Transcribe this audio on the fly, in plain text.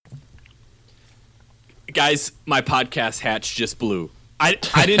Guys, my podcast hatch just blew. I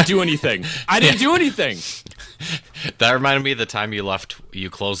didn't do anything. That reminded me of the time you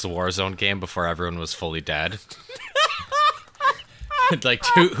closed the Warzone game before everyone was fully dead. Like,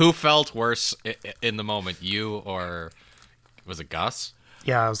 who felt worse in the moment, you or was it Gus?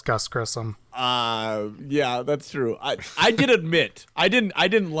 Yeah, it was Gus Grissom. Yeah, that's true. I did admit. I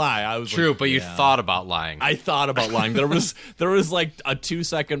didn't lie. I was true, like, but you thought about lying. I thought about lying. There was like a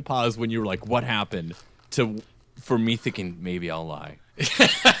 2-second pause when you were like, "What happened?" For me thinking maybe I'll lie.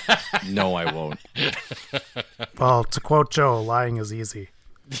 No, I won't. Well, to quote Joe, lying is easy.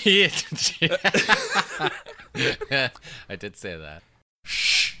 I did say that.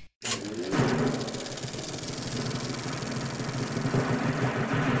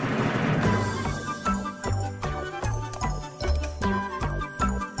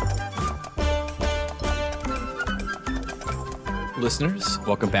 Listeners,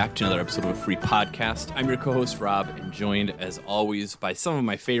 welcome back to another episode of a free podcast. I'm your co-host, Rob, and joined, as always, by some of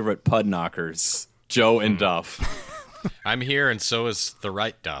my favorite pud knockers, Joe and Duff. I'm here, and so is the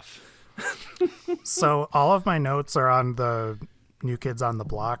right Duff. So all of my notes are on the New Kids on the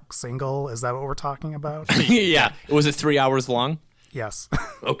Block single. Is that what we're talking about? Yeah. Was it 3 hours long? Yes.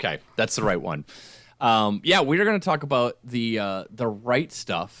 Okay, that's the right one. Yeah, we're going to talk about the Right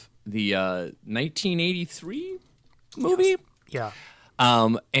Stuff, the 1983 movie. Yes. Yeah.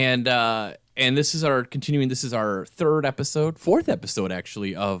 And this is our fourth episode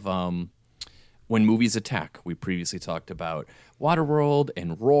actually of When Movies Attack. We previously talked about Waterworld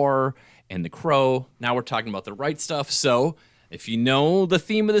and Roar and The Crow. Now we're talking about The Right Stuff. So if you know the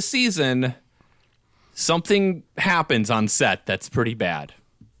theme of the season, something happens on set that's pretty bad.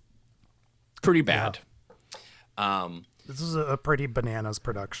 Pretty bad. Yeah. This is a pretty bananas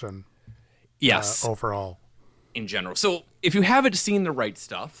production. Yes. Overall. In general. So if you haven't seen The Right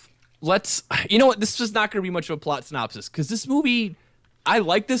Stuff, you know what, this is not going to be much of a plot synopsis, because this movie, I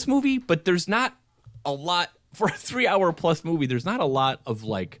like this movie, but there's not a lot, for a 3-hour plus movie, there's not a lot of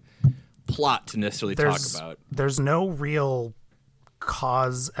like plot to necessarily talk about. There's no real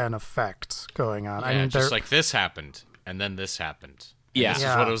cause and effect going on. Yeah, I mean, just like this happened, and then this happened. And Yeah. This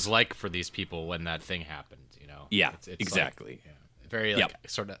is what it was like for these people when that thing happened, you know? Yeah, It's exactly. Like, very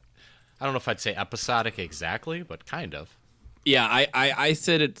sort of, I don't know if I'd say episodic exactly, but kind of. Yeah, I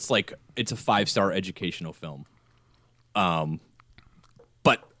said it's a 5-star educational film.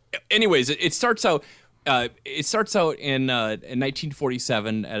 But anyways, it starts out in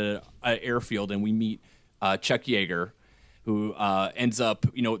 1947 at an airfield, and we meet Chuck Yeager, who ends up,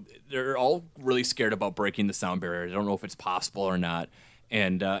 they're all really scared about breaking the sound barrier. They don't know if it's possible or not.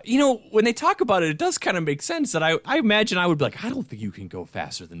 And, when they talk about it does kind of make sense that I imagine I would be like, I don't think you can go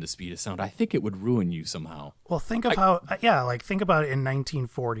faster than the speed of sound. I think it would ruin you somehow. Well, think of think about it in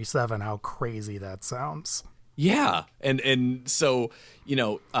 1947, how crazy that sounds. Yeah. And so,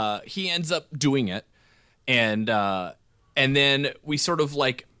 he ends up doing it. And then we sort of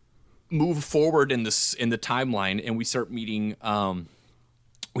like move forward in the timeline, and we start meeting,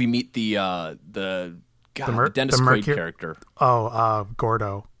 we meet the Dennis Quaid character.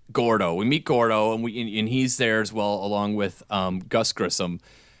 Gordo. Gordo. We meet Gordo, and he's there as well, along with Gus Grissom,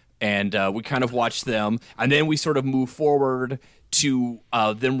 and we kind of watch them, and then we sort of move forward to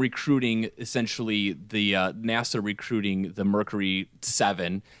them recruiting, essentially the NASA recruiting the Mercury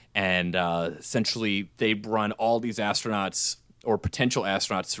 7, and essentially they run all these astronauts or potential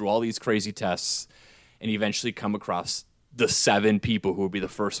astronauts through all these crazy tests, and eventually come across the 7 people who will be the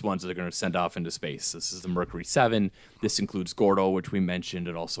first ones that they're going to send off into space. This is the Mercury 7. This includes Gordo, which we mentioned.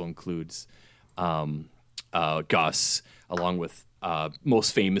 It also includes Gus, along with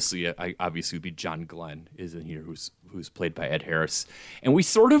most famously, obviously, would be John Glenn is in here, who's played by Ed Harris. And we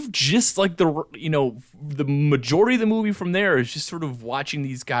sort of just like the majority of the movie from there is just sort of watching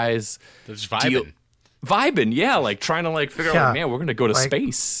these guys. There's vibin, yeah, like trying to like figure out, man, we're going to go to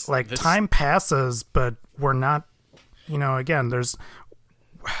space. Like time passes, but we're not. Again, there's,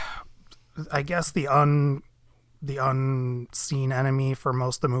 I guess the unseen enemy for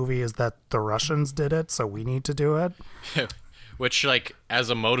most of the movie is that the Russians did it, so we need to do it. Which, like, as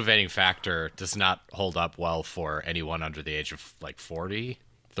a motivating factor, does not hold up well for anyone under the age of, like, 40,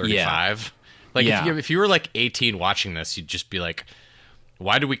 35. Yeah. Like, if you were, like, 18 watching this, you'd just be like,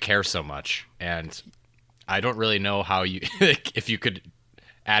 why do we care so much? And I don't really know how you, if you could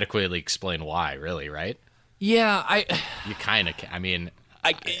adequately explain why, really, right? Yeah, you kind of can. I mean,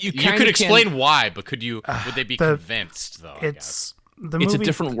 you could explain why, but would they be convinced though? It's a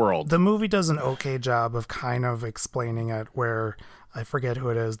different world. The movie does an okay job of kind of explaining it. Where I forget who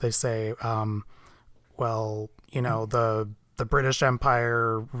it is. They say, the the British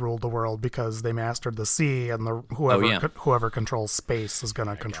Empire ruled the world because they mastered the sea, and whoever controls space is going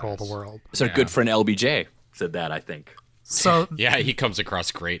to control the world. So our good friend LBJ said that, I think. So yeah, he comes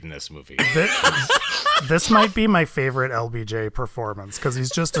across great in this movie. This might be my favorite LBJ performance because he's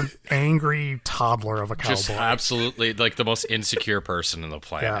just an angry toddler of a cowboy. Just absolutely like the most insecure person on the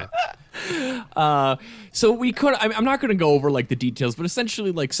planet. Yeah. So we could. I'm not going to go over like the details, but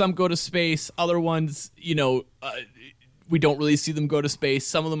essentially, like some go to space, other ones, we don't really see them go to space.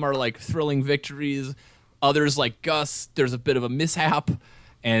 Some of them are like thrilling victories. Others, like Gus, there's a bit of a mishap,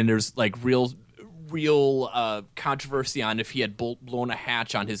 and there's like real controversy on if he had blown a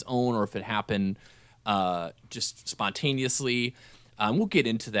hatch on his own or if it happened just spontaneously. We'll get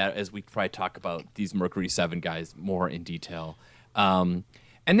into that as we probably talk about these Mercury 7 guys more in detail. And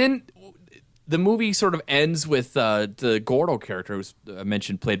then the movie sort of ends with the Gordo character, who's I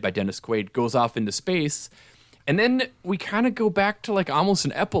mentioned, played by Dennis Quaid, goes off into space. And then we kind of go back to like almost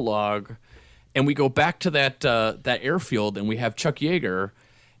an epilogue, and we go back to that airfield, and we have Chuck Yeager,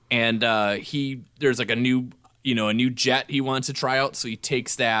 and there's like a new jet he wants to try out, so he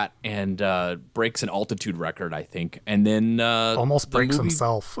takes that and breaks an altitude record, I think, and then almost breaks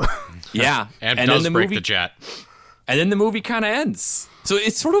himself. Yeah, and does break the jet, and then the movie kind of ends. So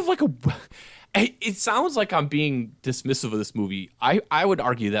it's sort of like it sounds like I'm being dismissive of this movie. I would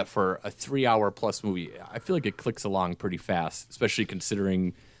argue that for a 3-hour plus movie, I feel like it clicks along pretty fast, especially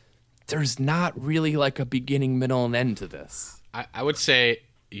considering there's not really like a beginning, middle, and end to this. I would say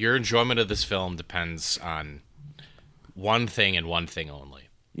your enjoyment of this film depends on one thing and one thing only.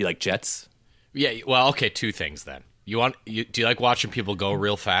 You like jets? Yeah, well, okay, two things then. Do you like watching people go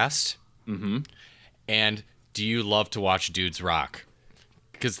real fast? Mm-hmm. And do you love to watch dudes rock?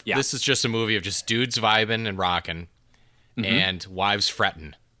 Because this is just a movie of just dudes vibing and rocking, and wives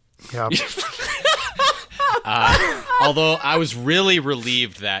frettin'. Yeah. Although I was really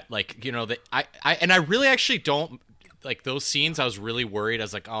relieved that, like, I really actually don't like those scenes. I was really worried. I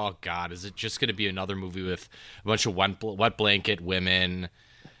was like, oh God, is it just going to be another movie with a bunch of wet blanket women,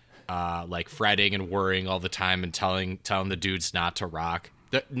 like fretting and worrying all the time and telling the dudes not to rock?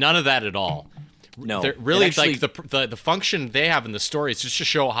 None of that at all. No, they're really actually, like the function they have in the story is just to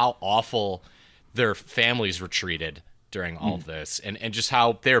show how awful their families were treated during all of this, and just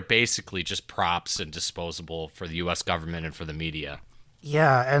how they're basically just props and disposable for the U.S. government and for the media.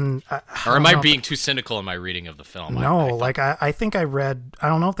 Yeah, and or am I being too cynical in my reading of the film? No, I think I read. I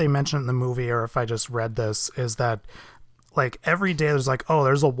don't know if they mentioned it in the movie or if I just read this. Is that like every day there's like, oh,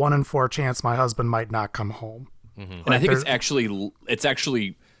 there's a 1 in 4 chance my husband might not come home. Mm-hmm. And I think it's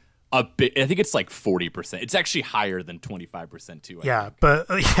actually a bit. I think it's like 40%. It's actually higher than 25% too. I think. But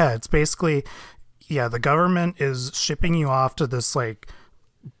it's basically the government is shipping you off to this like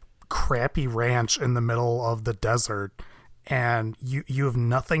crappy ranch in the middle of the desert, and you have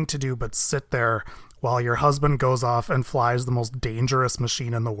nothing to do but sit there while your husband goes off and flies the most dangerous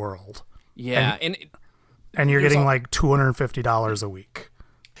machine in the world. Yeah, and you're getting like $250 a week.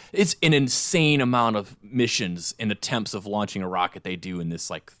 It's an insane amount of missions and attempts of launching a rocket they do in this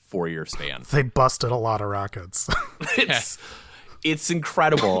like 4-year span. They busted a lot of rockets. It's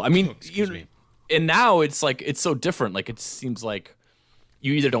incredible. I mean, and now it's like it's so different. Like it seems like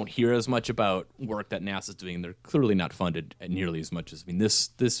you either don't hear as much about work that NASA's doing. They're clearly not funded nearly as much as. I mean, this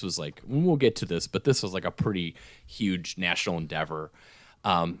was like, we'll get to this, but this was like a pretty huge national endeavor.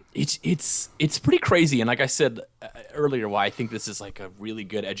 It's pretty crazy, and like I said earlier, why I think this is like a really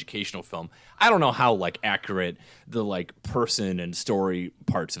good educational film. I don't know how like accurate the like person and story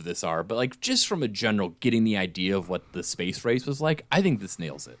parts of this are, but like just from a general getting the idea of what the space race was like, I think this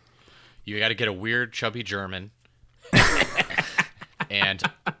nails it. You got to get a weird chubby German and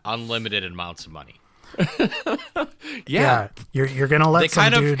unlimited amounts of money. Yeah, you're gonna let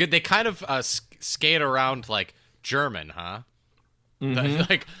they kind of skate around like German, huh?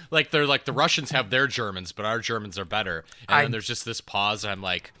 Mm-hmm. Like they're like the Russians have their Germans, but our Germans are better. And then there's just this pause. And I'm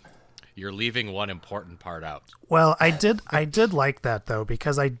like, you're leaving one important part out. Well, I did like that though,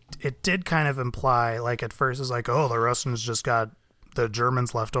 because it did kind of imply, like at first it's like, oh, the Russians just got the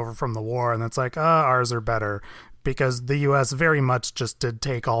Germans left over from the war, and it's like, ours are better, because the U.S. very much just did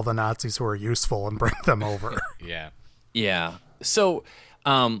take all the Nazis who were useful and bring them over. Yeah. So,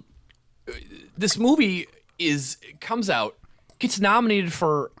 this movie comes out, gets nominated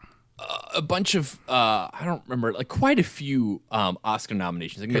for a bunch of I don't remember, like quite a few Oscar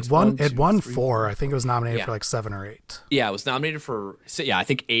nominations. I think it won 4. I think it was nominated for like 7 or 8. Yeah, it was nominated for I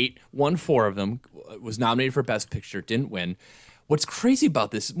think 8. Won 4 of them. Was nominated for Best Picture. Didn't win. What's crazy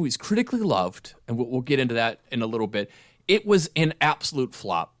about this movie is critically loved, and we'll get into that in a little bit. It was an absolute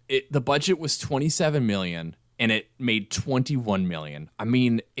flop. The budget was $27 million, and it made 21 million. I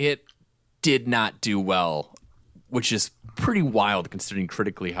mean, it did not do well, which is pretty wild considering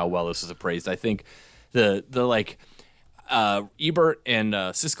critically how well this is appraised. I think the like Ebert and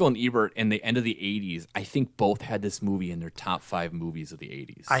Siskel and Ebert in the end of the 80s, I think both had this movie in their top 5 movies of the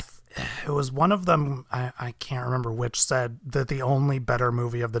 80s. It was one of them, I can't remember which, said that the only better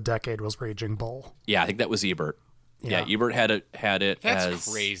movie of the decade was Raging Bull. Yeah, I think that was Ebert. Yeah, Ebert had it That's as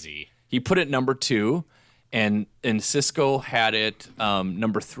crazy. He put it number 2, and Siskel had it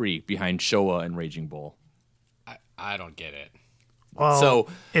number 3 behind Showa and Raging Bull. I don't get it. Well, so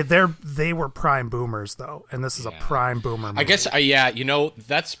they were prime boomers though, and this is a prime boomer movie. I guess,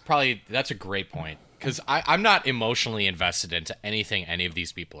 that's a great point, because I'm not emotionally invested into anything any of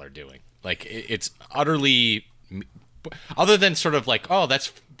these people are doing. Like, it's utterly, other than sort of like, oh,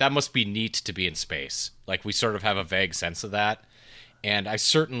 that must be neat to be in space. Like, we sort of have a vague sense of that, and I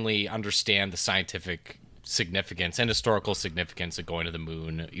certainly understand the scientific significance and historical significance of going to the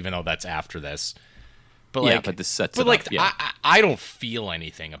moon, even though that's after this. But like, but this sets but it like, up, yeah. I don't feel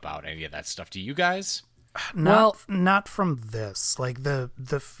anything about any of that stuff. Do you guys? Not from this. Like the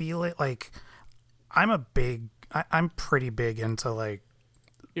feeling. Like I'm pretty big into like.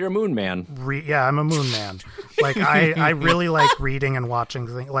 You're a moon man. I'm a moon man. Like I really like reading and watching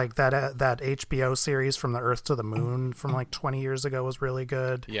things like that HBO series From the Earth to the Moon from like 20 years ago was really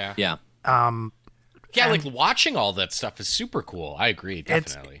good. Yeah. Yeah. Like watching all that stuff is super cool. I agree,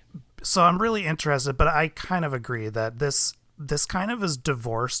 definitely. So I'm really interested, but I kind of agree that this kind of is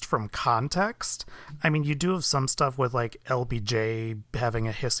divorced from context. I mean, you do have some stuff with like LBJ having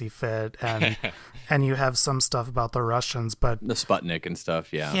a hissy fit, and you have some stuff about the Russians, but the Sputnik and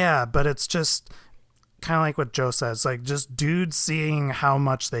stuff, yeah. Yeah, but it's just kind of like what Joe says, like just dudes seeing how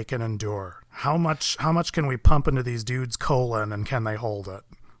much they can endure. How much can we pump into these dudes' colon, and can they hold it?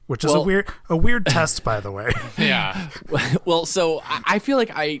 Which is a weird test, by the way. Yeah. Well, so I feel like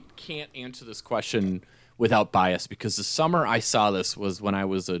I can't answer this question without bias, because the summer I saw this was when I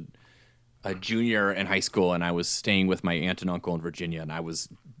was a junior in high school, and I was staying with my aunt and uncle in Virginia, and I was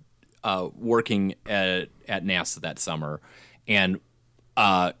working at NASA that summer. And,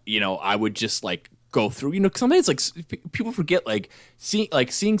 I would just like go through, sometimes like people forget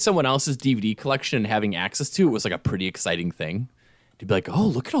seeing someone else's DVD collection and having access to it was like a pretty exciting thing. To be like, oh,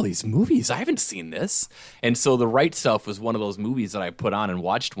 look at all these movies. I haven't seen this. And so The Right Stuff was one of those movies that I put on and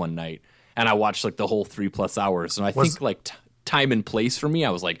watched one night. And I watched like the whole 3+ hours. And I think like time and place for me, I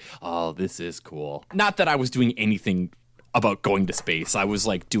was like, oh, this is cool. Not that I was doing anything about going to space. I was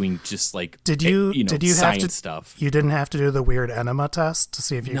like doing just like, did you science have to, stuff. You didn't have to do the weird enema test to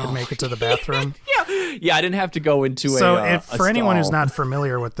see if you could make it to the bathroom? Yeah, I didn't have to go into for anyone who's not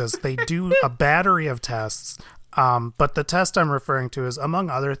familiar with this, they do a battery of tests. But the test I'm referring to is, among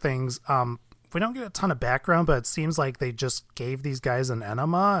other things, we don't get a ton of background, but it seems like they just gave these guys an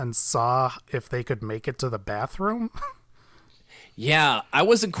enema and saw if they could make it to the bathroom. Yeah, I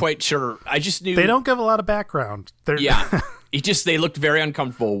wasn't quite sure. I just knew they don't give a lot of background. They looked very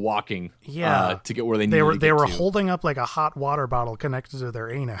uncomfortable walking. Yeah, to get where they needed to get they were to. holding up like a hot water bottle connected to their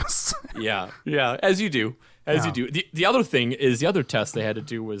anus. Yeah, as you do, you do. The other thing is the other test they had to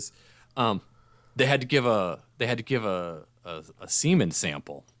do was, they had to give a semen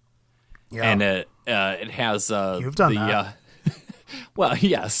sample. Yeah, and it has you've done that. Well,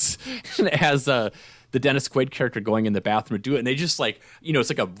 yes, it has the Dennis Quaid character going in the bathroom to do it, and they just like it's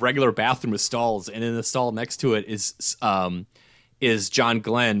like a regular bathroom with stalls, and in the stall next to it is John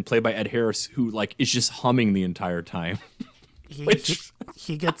Glenn, played by Ed Harris, who like is just humming the entire time.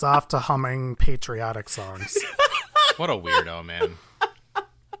 He gets off to humming patriotic songs. What a weirdo, man.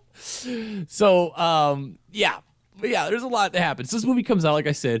 So, there's a lot that happens. This movie comes out, like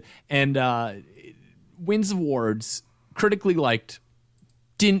I said, and wins awards, critically liked.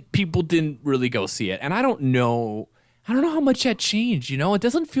 People didn't really go see it, and I don't know how much that changed. It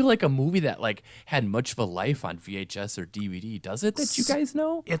doesn't feel like a movie that like had much of a life on VHS or DVD, does it? That you guys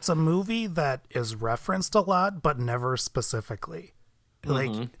know? It's a movie that is referenced a lot, but never specifically.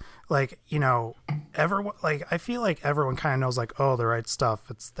 Everyone, like, I feel like everyone kind of knows, like, oh, The Right Stuff,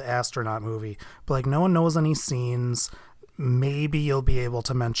 it's the astronaut movie, but like no one knows any scenes. Maybe you'll be able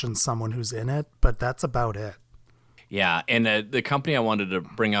to mention someone who's in it, but that's about it. Yeah, and the company I wanted to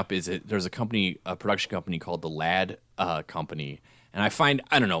bring up is there's a production company called the Ladd Company, and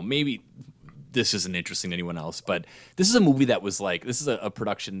I don't know, maybe this isn't interesting to anyone else, but this is a movie that was like, this is a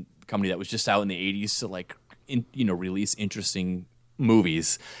production company that was just out in the 80s to like, release interesting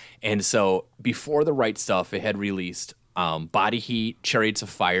movies. And so before The Right Stuff, it had released Body Heat, Chariots of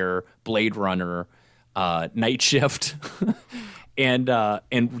Fire, Blade Runner, Night Shift, and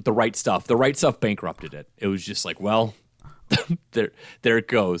the Right Stuff. The Right Stuff bankrupted it. It was just like, well, there it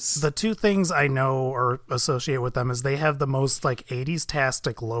goes. The two things I know or associate with them is they have the most like 80s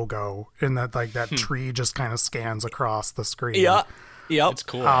tastic logo in that like that tree just kind of scans across the screen. Yeah. Yep. It's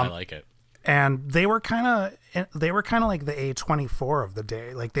cool. I like it. And they were kind of like the A24 of the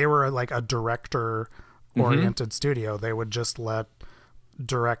day. Like they were like a director oriented studio. They would just let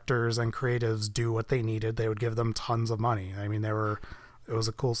directors and creatives do what they needed. They would give them tons of money. I mean, it was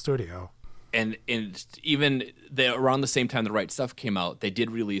a cool studio. And even around the same time The Right Stuff came out, they did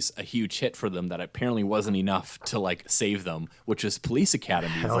release a huge hit for them that apparently wasn't enough to like save them, which was Police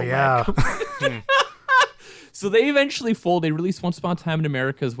Academy. Hell yeah. So they eventually fold. They released Once Upon a Time in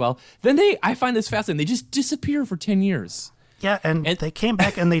America as well. Then I find this fascinating. They just disappear for 10 years. Yeah, and they came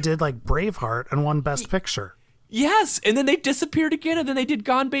back and they did like Braveheart and won Best Picture. Yes, and then they disappeared again, and then they did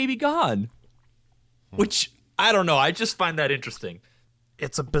Gone Baby Gone, which I don't know. I just find that interesting.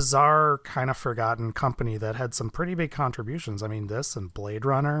 It's a bizarre, kind of forgotten company that had some pretty big contributions. I mean, this and Blade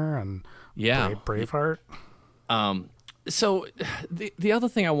Runner and Braveheart. So the other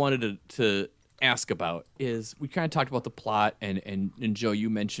thing I wanted to ask about is we kind of talked about the plot, and Joe, you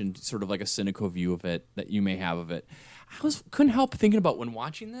mentioned sort of like a cynical view of it that you may have of it. Couldn't help thinking about when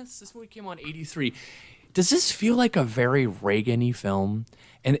watching this movie came on 83. Does this feel like a very Reagan-y film?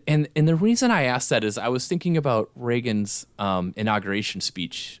 And the reason I asked that is I was thinking about Reagan's inauguration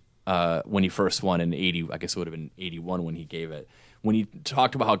speech when he first won in 80. I guess it would have been 81 when he gave it. When he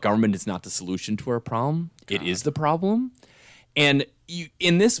talked about how government is not the solution to our problem, it is the problem. And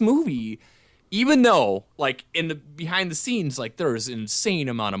in this movie, even though like in the behind the scenes, like there's an insane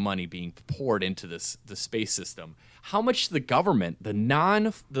amount of money being poured into the space system, how much the government, the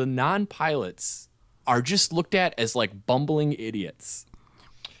non-pilots, are just looked at as like bumbling idiots.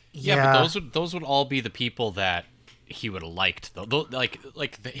 Yeah, but those would all be the people that he would have liked, though.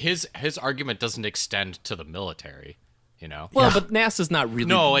 His argument doesn't extend to the military, you know. Well, but NASA's not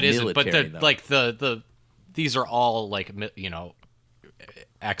really it isn't. But these are all like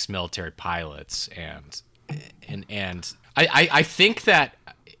ex-military pilots, and I think that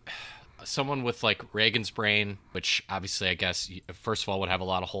someone with like Reagan's brain, which obviously I guess first of all would have a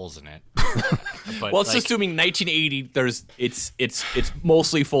lot of holes in it. But well, it's assuming 1980. It's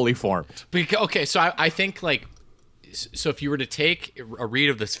mostly fully formed. Okay, so I think like if you were to take a read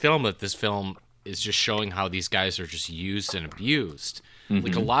of this film, that this film is just showing how these guys are just used and abused. Mm-hmm.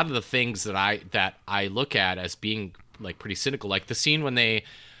 Like a lot of the things that I look at as being like pretty cynical, like the scene when they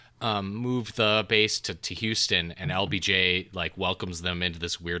move the base to Houston, and LBJ like welcomes them into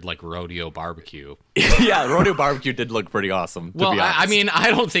this weird like rodeo barbecue. Yeah, the rodeo barbecue did look pretty awesome. Well, I mean,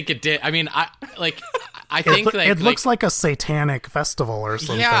 I don't think it did. I mean, I think it looks like a satanic festival or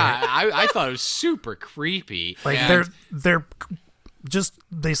something. Yeah, I thought it was super creepy. Like they're just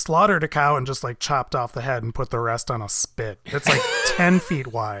they slaughtered a cow and just like chopped off the head and put the rest on a spit. It's like 10 feet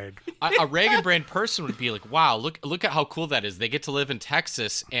wide. A Reagan brain person would be like, wow, look at how cool that is. They get to live in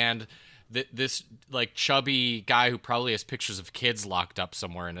Texas, and this like chubby guy who probably has pictures of kids locked up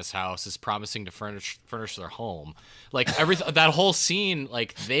somewhere in his house is promising to furnish their home. Like that whole scene,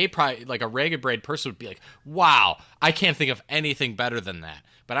 like they probably like a Reagan brain person would be like, wow, I can't think of anything better than that.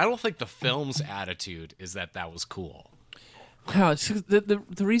 But I don't think the film's attitude is that was cool. Yeah, so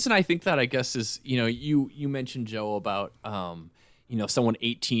the reason I think that, I guess, is, you know, you mentioned, Joe, about someone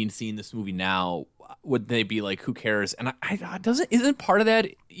 18 seeing this movie now, would they be like, who cares? And isn't part of that,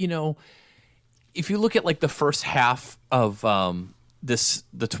 you know, if you look at like the first half of the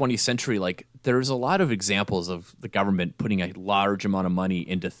 20th century, like there's a lot of examples of the government putting a large amount of money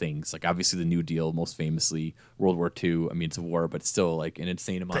into things, like obviously the New Deal, most famously World War II. I mean, it's a war, but still like an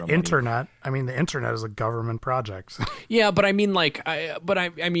insane amount of money. The internet is a government project. Yeah, but I mean, like, I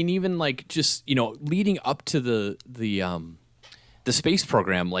mean, even like just, you know, leading up to the space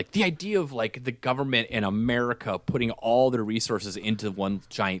program, like the idea of like the government in America putting all their resources into one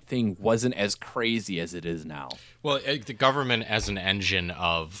giant thing wasn't as crazy as it is now. Well, the government as an engine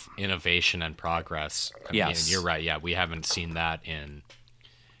of innovation and progress. I mean, you're right. Yeah, we haven't seen that in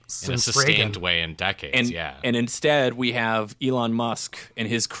a sustained way in decades. And instead we have Elon Musk and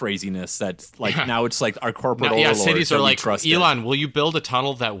his craziness. That's like now it's like our corporate overlords. Yeah, cities are like, Elon, will you build a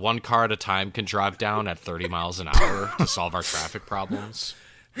tunnel that one car at a time can drive down at 30 miles an hour to solve our traffic problems?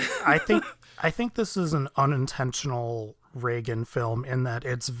 I think this is an unintentional Reagan film in that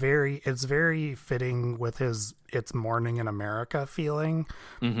it's very fitting with it's Morning in America feeling,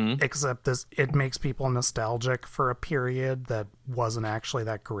 except it makes people nostalgic for a period that wasn't actually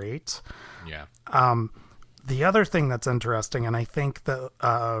that great. Yeah. The other thing that's interesting, and I think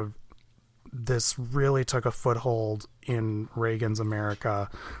that this really took a foothold in Reagan's America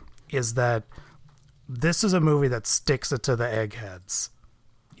is that this is a movie that sticks it to the eggheads.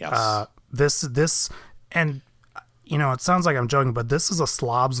 Yes. This, and it sounds like I'm joking, but this is a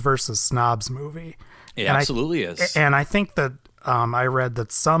slobs versus snobs movie. It absolutely is. And I think that I read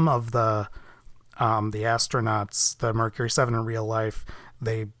that some of the astronauts, the Mercury 7 in real life,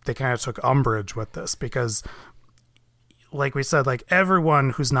 they kind of took umbrage with this because, like we said, like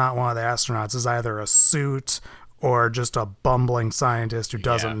everyone who's not one of the astronauts is either a suit or just a bumbling scientist who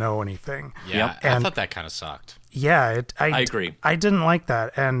doesn't know anything. Yeah, and I thought that kind of sucked. Yeah, I agree. I didn't like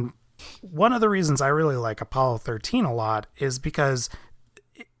that. And one of the reasons I really like Apollo 13 a lot is because,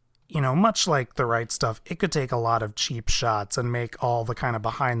 much like The Right Stuff, it could take a lot of cheap shots and make all the kind of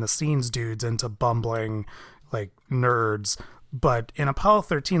behind the scenes dudes into bumbling like nerds. But in Apollo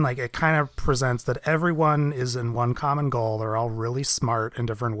 13, like it kind of presents that everyone is in one common goal. They're all really smart in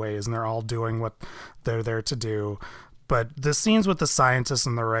different ways and they're all doing what they're there to do. But the scenes with the scientists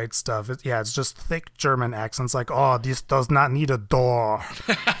and The Right Stuff, it's just thick German accents like, oh, this does not need a door.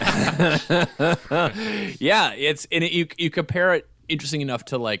 Yeah, you compare it, interesting enough,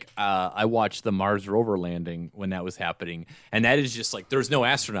 to like I watched the Mars rover landing when that was happening, and that is just like there's no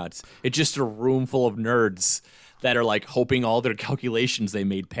astronauts. It's just a room full of nerds that are like hoping all their calculations they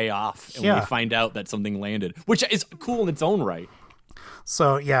made pay off, and we find out that something landed, which is cool in its own right.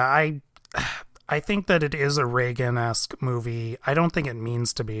 So yeah, I think that it is a Reagan-esque movie. I don't think it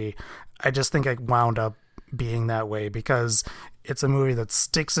means to be. I just think it wound up being that way because it's a movie that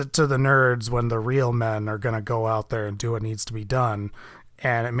sticks it to the nerds when the real men are going to go out there and do what needs to be done.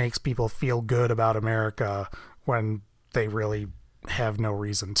 And it makes people feel good about America when they really have no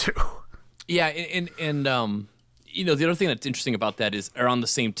reason to. Yeah, and the other thing that's interesting about that is around the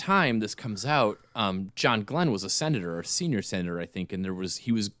same time this comes out, John Glenn was a senator, a senior senator, I think, and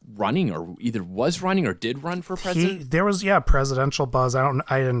he was running or either was running or did run for president. There was presidential buzz.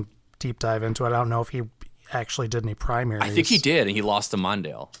 I didn't deep dive into it. I don't know if he actually did any primaries. I think he did, and he lost to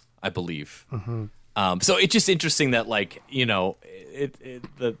Mondale, I believe. Mm-hmm. So it's just interesting that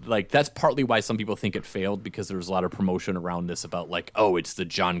that's partly why some people think it failed, because there was a lot of promotion around this about like, oh, it's the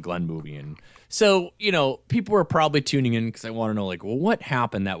John Glenn movie, and so people were probably tuning in because I want to know like, well, what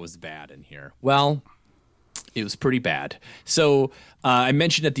happened that was bad in here? Well, it was pretty bad. So I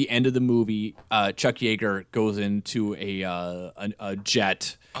mentioned at the end of the movie, Chuck Yeager goes into a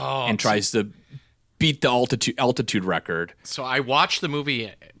jet and tries to beat the altitude record. So I watched the movie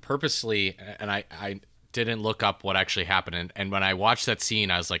purposely, and I didn't look up what actually happened. And when I watched that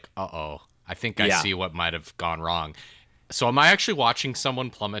scene, I was like, uh-oh, I think I see what might have gone wrong. So am I actually watching someone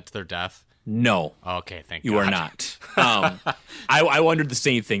plummet to their death? No. Okay, thank you. God. You are not. I wondered the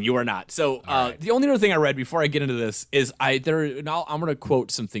same thing. You are not. So right. The only other thing I read before I get into this is I'm going to quote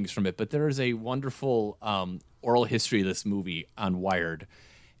some things from it, but there is a wonderful oral history of this movie on Wired.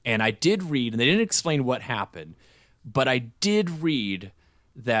 And I did read, and they didn't explain what happened, but I did read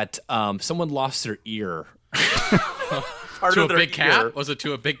that someone lost their ear. To a big cat? Was it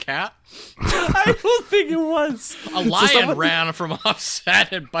to a big cat? I don't think it was. A lion ran from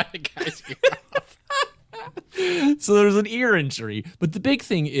offset and bit a guy's ear off. So there's an ear injury. But the big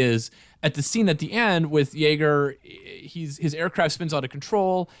thing is, at the scene at the end with Yeager, his aircraft spins out of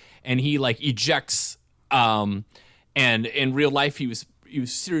control, and he like ejects. And in real life, he was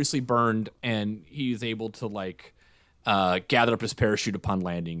seriously burned, and he was able to like gather up his parachute upon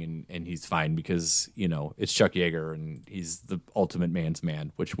landing, and he's fine because it's Chuck Yeager and he's the ultimate man's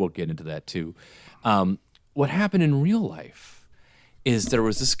man, which we'll get into that too. What happened in real life is there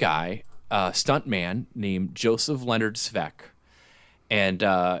was this guy, stunt man named Joseph Leonard Svek,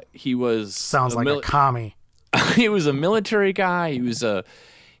 and he was a commie. He was a military guy.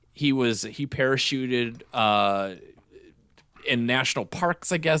 He parachuted in national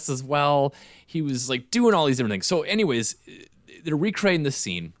parks, I guess, as well. He was like doing all these different things. So anyways, they're recreating this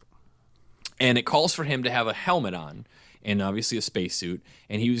scene, and it calls for him to have a helmet on and obviously a spacesuit,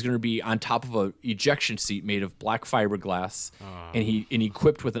 and he was going to be on top of a ejection seat made of black fiberglass, and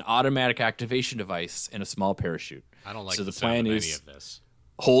equipped with an automatic activation device and a small parachute. I don't like so the plan is any of this.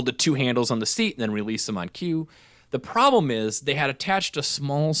 Hold the two handles on the seat and then release them on cue. The problem is they had attached a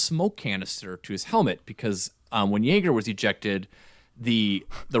small smoke canister to his helmet because when Yeager was ejected, the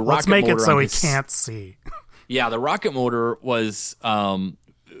rocket motor... Let's make it so he can't see. Yeah, the rocket motor was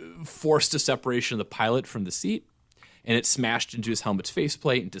forced to separation of the pilot from the seat, and it smashed into his helmet's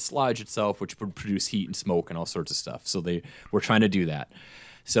faceplate and dislodged itself, which would produce heat and smoke and all sorts of stuff. So they were trying to do that.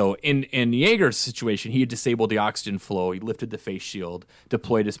 So in Yeager's situation, he had disabled the oxygen flow. He lifted the face shield,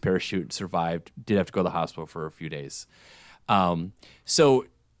 deployed his parachute, survived, did have to go to the hospital for a few days. So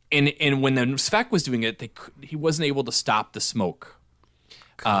and when the Svek was doing it, he wasn't able to stop the smoke.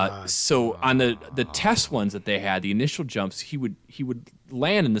 So on the test ones that they had, the initial jumps, he would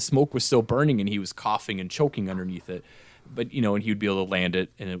land and the smoke was still burning and he was coughing and choking underneath it. But and he would be able to land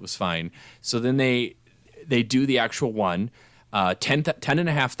it and it was fine. So then they do the actual one,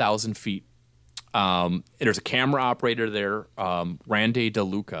 10,500 feet. There's a camera operator there, Randy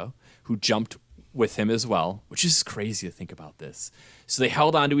DeLuca, who jumped with him as well, which is crazy to think about this. So they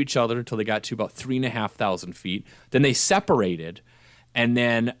held on to each other until they got to about 3,500 feet. Then they separated, and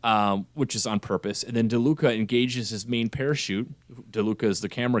then which is on purpose. And then DeLuca engages his main parachute. DeLuca is the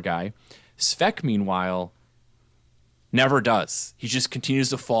camera guy. Svek, meanwhile, never does. He just continues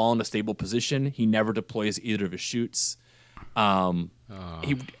to fall in a stable position. He never deploys either of his chutes. Was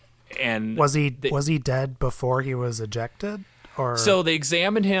he dead before he was ejected? Or so they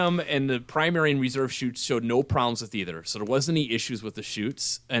examined him, and the primary and reserve chutes showed no problems with either. So there wasn't any issues with the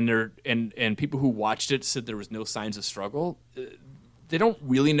chutes, and people who watched it said there was no signs of struggle. They don't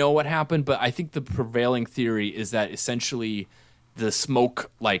really know what happened, but I think the prevailing theory is that essentially the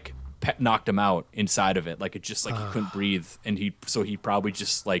smoke knocked him out inside of it, it just he couldn't breathe, and he probably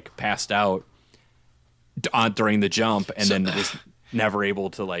just passed out during the jump, and then was never able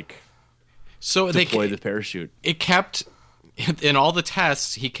to deploy the parachute. It kept. In all the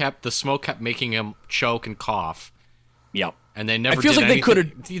tests, the smoke kept making him choke and cough. Yep. And they never. It feels did like they could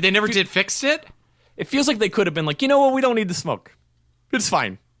have. They never did fix it. It feels like they could have been you know what? We don't need the smoke. It's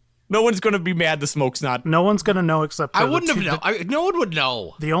fine. No one's going to be mad the smoke's not. No one's going to know except I wouldn't have known. No one would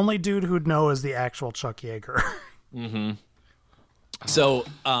know. The only dude who'd know is the actual Chuck Yeager. Mm-hmm. So,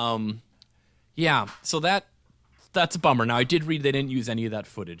 yeah. So that's a bummer. Now I did read they didn't use any of that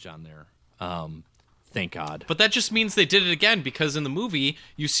footage on there. Thank God. But that just means they did it again because in the movie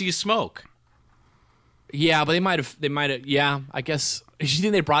you see smoke. Yeah, but they might have. Yeah, I guess. You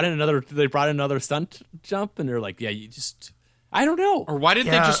think they brought in another stunt jump, and they're yeah, you just. I don't know. Or why didn't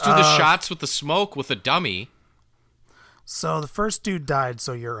they just do the shots with the smoke with a dummy? So the first dude died,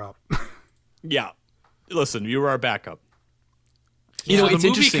 so you're up. Yeah, listen, you were our backup. The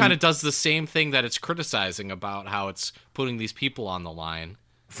movie kind of does the same thing that it's criticizing about how it's putting these people on the line.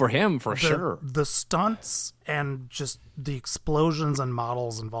 For him, sure. The stunts and just the explosions and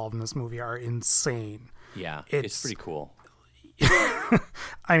models involved in this movie are insane. Yeah, it's pretty cool.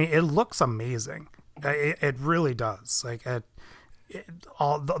 I mean, it looks amazing. It really does.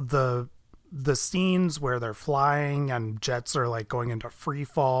 All the scenes where they're flying and jets are going into free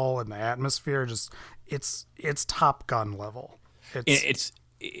fall and the atmosphere, it's Top Gun level. It's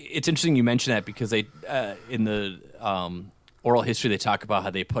interesting you mention that because they in the oral history, they talk about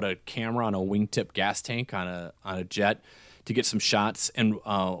how they put a camera on a wingtip gas tank on a jet to get some shots. And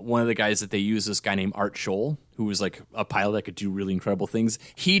one of the guys that they used, this guy named Art Scholl, who was a pilot that could do really incredible things.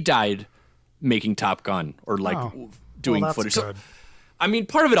 He died making Top Gun or doing footage. Good. I mean,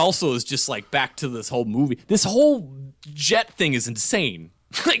 part of it also is just back to this whole movie. This whole jet thing is insane.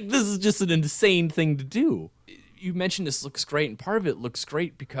 This is just an insane thing to do. You mentioned this looks great, and part of it looks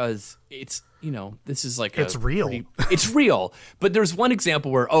great because it's, this is it's real. It's real. But there's one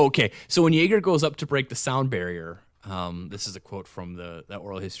example where, so when Yeager goes up to break the sound barrier, this is a quote from that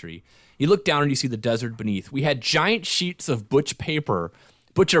oral history. You look down and you see the desert beneath. We had giant sheets of butcher paper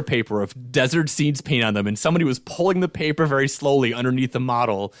of desert seeds paint on them, and somebody was pulling the paper very slowly underneath the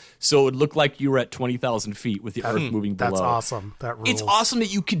model, so it would look like you were at 20,000 feet with the earth moving below. That's awesome. That rules. It's awesome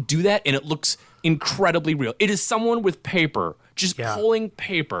that you can do that, and it looks incredibly real. It is someone with paper, just pulling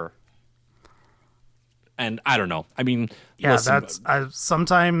paper. And I don't know. I mean, listen, that's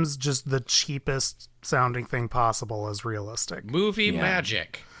sometimes just the cheapest sounding thing possible is realistic. Movie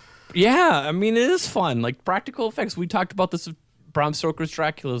magic. Yeah, I mean, it is fun. Practical effects. We talked about this with Bram Stoker's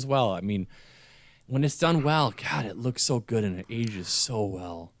Dracula as well. I mean, when it's done well, God, it looks so good and it ages so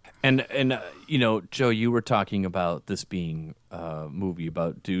well. And Joe, you were talking about this being a movie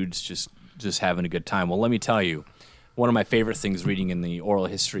about dudes just having a good time. Well, let me tell you, one of my favorite things reading in the oral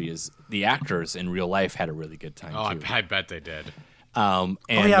history is the actors in real life had a really good time too. I bet they did.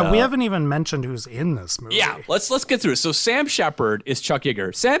 We haven't even mentioned who's in this movie. Yeah, let's get through it. So Sam Shepard is Chuck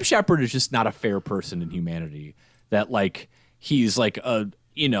Yeager. Sam Shepard is just not a fair person in humanity. That he's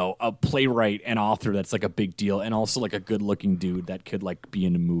a playwright and author that's a big deal, and also a good looking dude that could be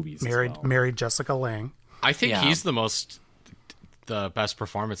in the movies. Married Jessica Lange. I think he's the best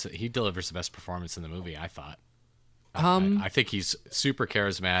performance. He delivers the best performance in the movie, I thought. I think he's super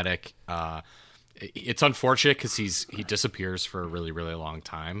charismatic. It's unfortunate because he disappears for a really, really long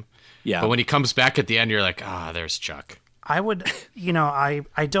time. Yeah. But when he comes back at the end, you're like, there's Chuck. I would,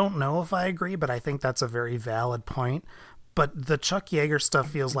 I don't know if I agree, but I think that's a very valid point. But the Chuck Yeager stuff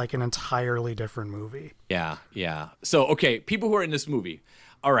feels like an entirely different movie. Yeah. So, okay, people who are in this movie.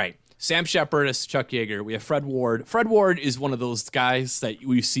 All right. Sam Shepard as Chuck Yeager. We have Fred Ward. Fred Ward is one of those guys that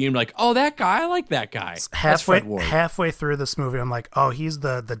we see him like, oh, that guy, I like that guy. Halfway through this movie, I'm like, oh, he's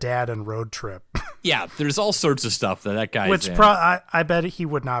the dad in Road Trip. Yeah, there's all sorts of stuff that guy's Which in. I bet he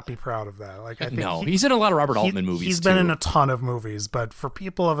would not be proud of that. Like, I think he's in a lot of Robert Altman movies. He's been in a ton of movies, but for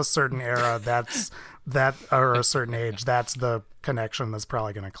people of a certain era, or a certain age, that's the connection that's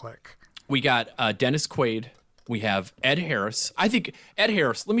probably going to click. We got Dennis Quaid. We have Ed Harris. I think Ed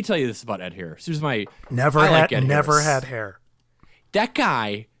Harris. Let me tell you this about Ed Harris. Here's my never had hair. That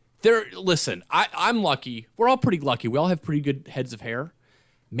guy. There. Listen, I'm lucky. We're all pretty lucky. We all have pretty good heads of hair.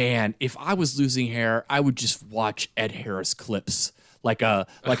 Man, if I was losing hair, I would just watch Ed Harris clips like a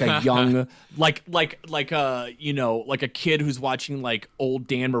young like a kid who's watching like old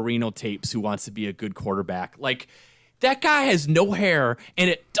Dan Marino tapes who wants to be a good quarterback. Like that guy has no hair and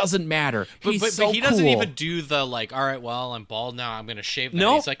it doesn't matter. But he doesn't even do the like, all right, well, I'm bald now, I'm gonna shave that.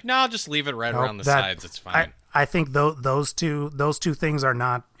 No. He's like, no, I'll just leave it around the sides. It's fine. I think those two things are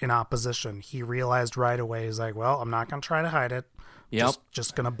not in opposition. He realized right away, he's like, well, I'm not gonna try to hide it. Yep.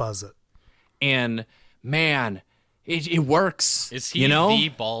 Just gonna buzz it. And man, it works. Is he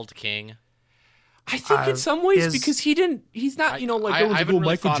the bald king? I think in some ways because he's not, I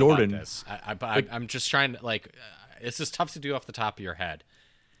Michael Jordan. This. I'm just trying to this is tough to do off the top of your head.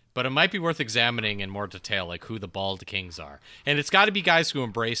 But it might be worth examining in more detail, like who the bald kings are. And it's got to be guys who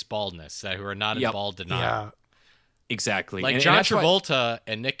embrace baldness, who are not in bald denial. Yeah. Exactly. Like John Travolta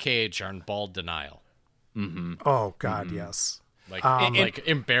and Nick Cage are in bald denial. Mm-hmm. Oh, God, yes. Like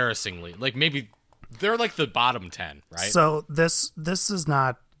embarrassingly, like maybe they're like the bottom 10, right? So this is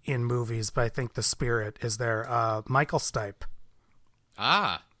not in movies, but I think the spirit is there. Michael Stipe.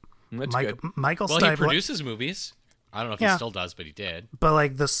 Ah, that's good. Michael Stipe. Well, he produces movies. I don't know if he still does, but he did. But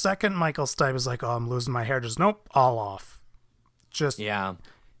like the second Michael Stipe is like, oh, I'm losing my hair. Just nope, all off. Just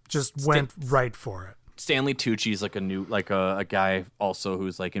went right for it. Stanley Tucci's like a guy also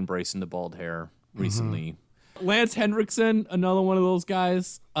who's like embracing the bald hair recently. Mm-hmm. Lance Henriksen, another one of those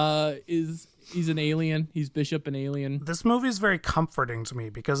guys, he's an alien. He's Bishop in Alien. This movie is very comforting to me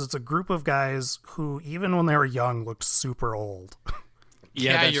because it's a group of guys who, even when they were young, looked super old.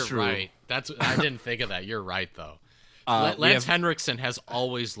 Yeah, that's you're true. right. I didn't think of that. You're right, though. Lance Henriksen has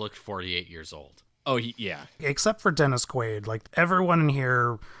always looked 48 years old. Oh, yeah. Except for Dennis Quaid. Like, everyone in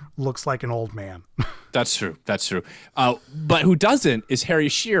here looks like an old man. That's true. But who doesn't is Harry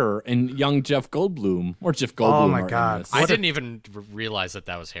Shearer and young Jeff Goldblum. Or Jeff Goldblum. Oh, my God. I didn't even realize that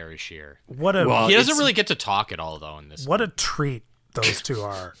was Harry Shearer. He doesn't really get to talk at all, though, in this movie. A treat those two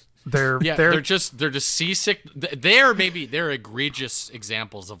are. They're just seasick. They're egregious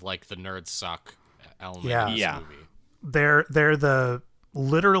examples of, like, the nerd suck element of this movie. They're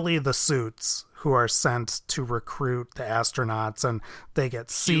literally the suits who are sent to recruit the astronauts, and they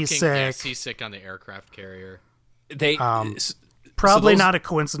get seasick. Seasick on the aircraft carrier. They probably not a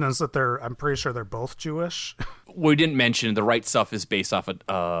coincidence that I'm pretty sure they're both Jewish. We didn't mention The Right Stuff is based off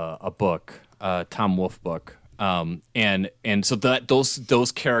a book, Tom Wolfe book. And so that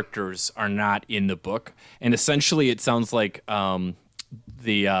those characters are not in the book, and essentially it sounds like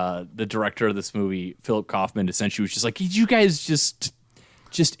the director of this movie, Philip Kaufman, essentially was just like, you guys just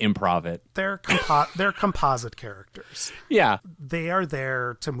improv it. They're composite characters. Yeah. They are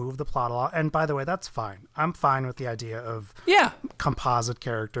there to move the plot along. And by the way, that's fine. I'm fine with the idea of composite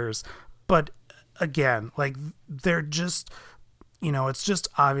characters. But again, like they're just, it's just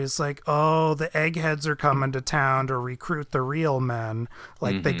obvious, like, oh, the eggheads are coming to town to recruit the real men.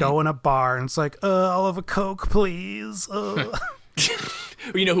 Like they go in a bar and it's like, I'll have a Coke, please.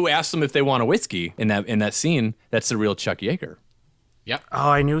 Who asked them if they want a whiskey in that scene? That's the real Chuck Yeager. Yep. Oh,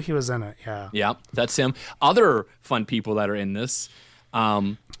 I knew he was in it. Yeah. Yeah, that's him. Other fun people that are in this.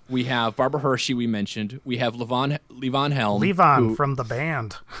 We have Barbara Hershey, we mentioned. We have Levon Helm. From the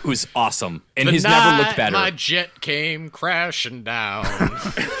band. Who's awesome. And he's never looked better. My jet came crashing down.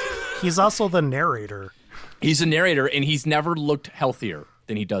 He's also the narrator. He's a narrator, and he's never looked healthier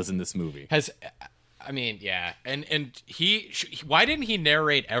than he does in this movie. And why didn't he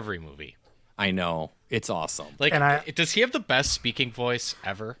narrate every movie? I know. It's awesome. Like, does he have the best speaking voice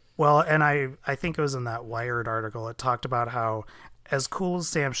ever? Well, and I think it was in that Wired article. It talked about how, as cool as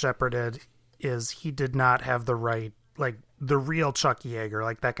Sam Shepard is, he did not have the right, like, the real Chuck Yeager.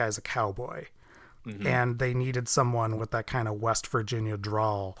 Like, that guy's a cowboy. Mm-hmm. And they needed someone with that kind of West Virginia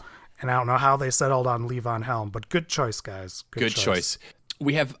drawl. And I don't know how they settled on Levon Helm, but good choice, guys. Good choice.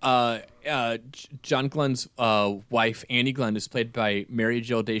 We have John Glenn's wife, Annie Glenn, is played by Mary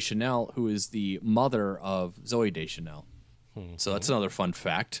Jo Deschanel, who is the mother of Zooey Deschanel. So that's another fun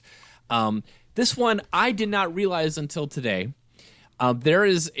fact. This one I did not realize until today. There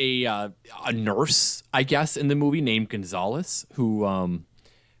is a nurse, I guess, in the movie named Gonzalez who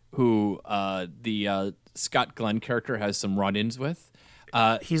the Scott Glenn character has some run-ins with.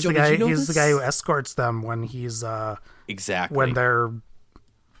 He's Joe, the guy. did you know He's the this? guy who escorts them when he's Exactly. when they're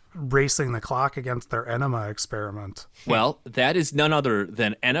racing the clock against their enema experiment. Well, that is none other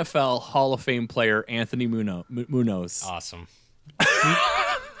than NFL Hall of Fame player Anthony Munoz. Awesome.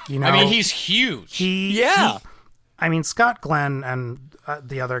 You know, I mean, he's huge. Yeah. I mean, Scott Glenn and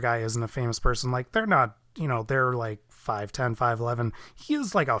the other guy isn't a famous person. Like, they're not, they're like 5'10", 5'11". He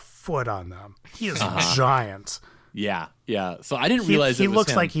is like a foot on them. He is giant. Yeah. So I didn't realize he it was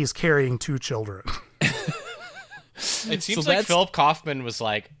looks him. like he's carrying 2 children. It seems So like that's- Philip Kaufman was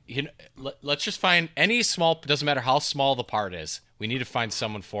like, let's just find any small, doesn't matter how small the part is, we need to find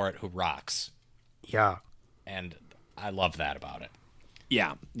someone for it who rocks. Yeah. And I love that about it.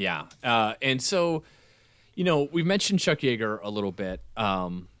 Yeah. And so, we mentioned Chuck Yeager a little bit,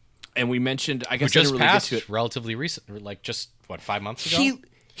 and we mentioned, I Who guess, just I didn't really passed get to it. relatively recent, like just, 5 months ago?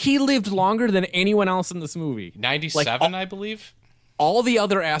 He lived longer than anyone else in this movie. 97, Like, I believe. all the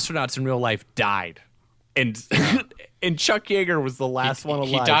other astronauts in real life died, and and Chuck Yeager was the last one alive.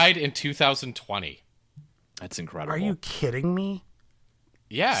 He died in 2020. That's incredible. Are you kidding me?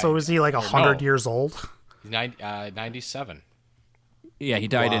 Yeah. So is he like 100 years old? 97. Yeah, he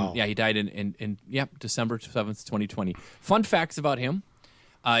died Wow. in December 7th, 2020. Fun facts about him.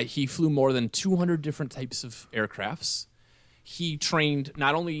 He flew more than 200 different types of aircrafts. He trained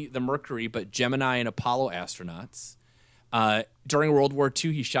not only the Mercury, but Gemini and Apollo astronauts. During World War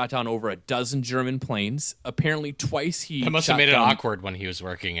II, he shot down over a dozen German planes. Apparently, twice he That must shot have made it down, awkward when he was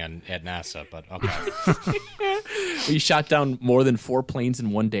working at NASA, but okay. He shot down more than 4 planes in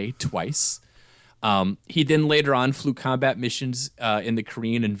one day, twice. He then later on flew combat missions in the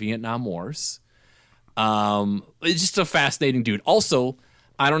Korean and Vietnam Wars. It's just a fascinating dude. Also,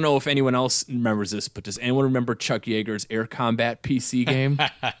 I don't know if anyone else remembers this, but does anyone remember Chuck Yeager's Air Combat PC game?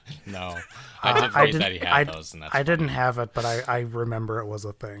 No. I did read that he had those, and that's I didn't have it, but I remember it was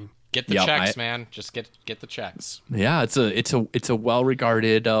a thing. Get the Yep, checks, man. Just get the checks. Yeah, it's a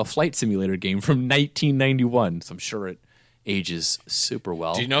well-regarded flight simulator game from 1991, so I'm sure it ages super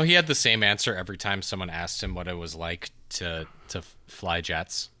well. Do you know he had the same answer every time someone asked him what it was like to fly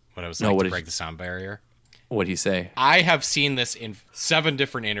jets? What it was like to break the sound barrier? What'd he say? I have seen this in 7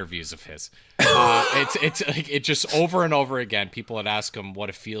 different interviews of his. It's like it just over and over again. People would ask him what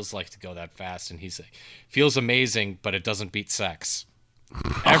it feels like to go that fast, and he's like, "Feels amazing, but it doesn't beat sex."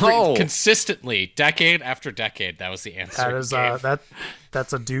 Consistently, decade after decade, that was the answer. That is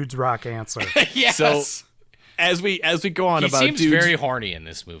that's a dude's rock answer. Yes. So as we go on He about seems dudes, very horny in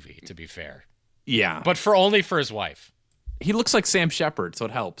this movie, to be fair, yeah, but only for his wife. he looks like Sam Shepard, so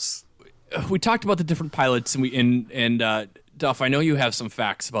it helps. We talked about the different pilots, and Duff, I know you have some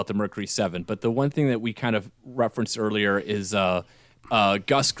facts about the Mercury 7, but the one thing that we kind of referenced earlier is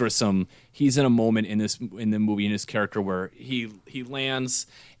Gus Grissom. He's in a moment in the movie, in his character, where he lands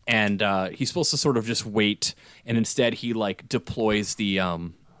and he's supposed to sort of just wait, and instead he like deploys the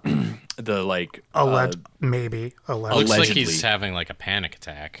like Maybe Looks like Allegedly. he's having like a panic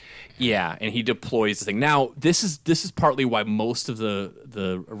attack. yeah, and he deploys the thing. Now, this is partly why most of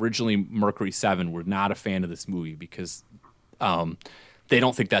the originally Mercury 7 were not a fan of this movie, because they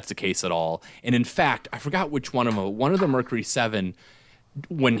don't think that's the case at all. And in fact, I forgot which one of them. One of the Mercury 7,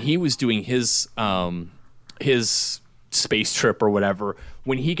 when he was doing his space trip or whatever,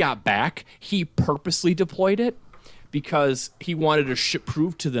 when he got back, he purposely deployed it because he wanted to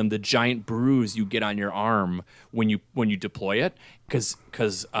prove to them the giant bruise you get on your arm when you deploy it, because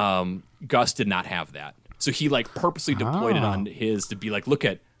Gus did not have that. So he like purposely deployed it on his to be like, look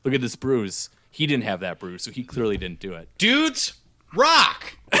at this bruise. He didn't have that bruise, so he clearly didn't do it. Dudes,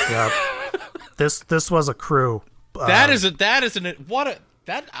 rock. yeah. This was a crew. I'm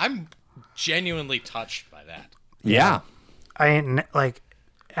genuinely touched by that. Yeah. I ain't like,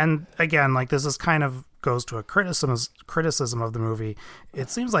 and again, like this is kind of goes to a criticism of the movie. It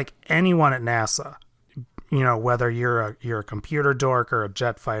seems like anyone at NASA, whether you're a computer dork or a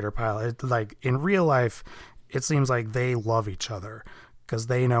jet fighter pilot, like in real life, it seems like they love each other because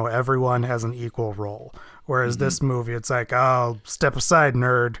they know everyone has an equal role. Whereas this movie, it's like, oh, step aside,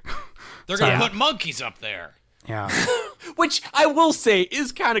 nerd. They're gonna put monkeys up there. Yeah. Which I will say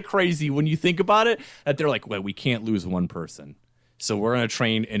is kind of crazy when you think about it, that they're like, well, we can't lose one person. So we're going to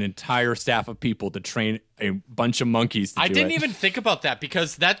train an entire staff of people to train a bunch of monkeys to do it. I didn't even think about that,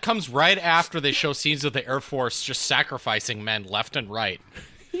 because that comes right after they show scenes of the Air Force just sacrificing men left and right.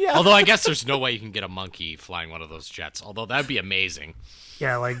 Yeah. Although I guess there's no way you can get a monkey flying one of those jets. Although that'd be amazing.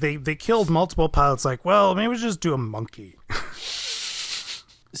 Yeah, like they killed multiple pilots. Like, well, maybe we just do a monkey.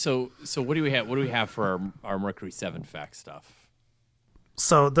 So what do we have? What do we have for our Mercury 7 fact stuff?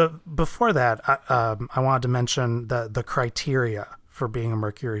 So before that, I wanted to mention the criteria for being a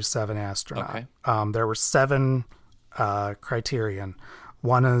Mercury 7 astronaut. Okay. There were 7 criterion.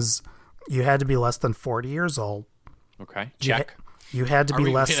 One is you had to be less than 40 years old. Okay. Check. You had to be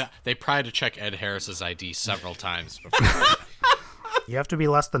less. Yeah, they tried to check Ed Harris's ID several times before. You have to be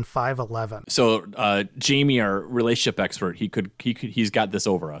less than 5'11". So Jamie, our relationship expert, he's got this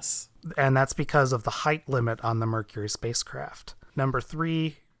over us. And that's because of the height limit on the Mercury spacecraft. Number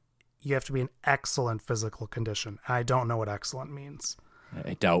 3, you have to be in excellent physical condition. I don't know what excellent means.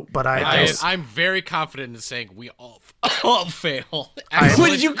 I doubt. But I'm very confident in saying we all fail.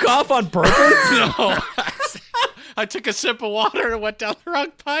 Did you cough on purpose? No. I took a sip of water and went down the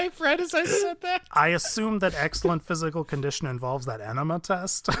wrong pipe right as I said that. I assume that excellent physical condition involves that enema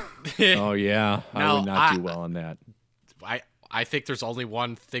test. Oh, yeah. I would not do well on that. I think there's only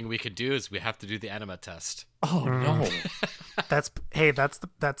one thing we could do is we have to do the enema test. Oh, no. That's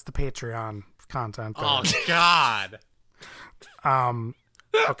the Patreon content there. Oh, God.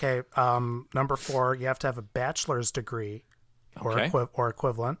 Okay, number 4, you have to have a bachelor's degree or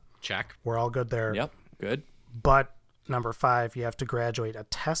equivalent. Check. We're all good there. Yep, good. But number 5, you have to graduate a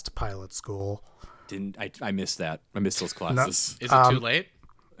test pilot school. I missed that. I missed those classes. Is it too late?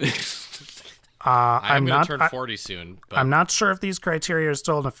 I'm going to turn 40 soon. But... I'm not sure if these criteria are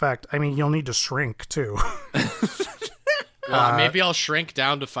still in effect. I mean, you'll need to shrink, too. Well, maybe I'll shrink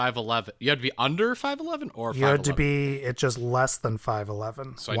down to 5'11". You had to be under 5'11" or 5'11"? You had to be just less than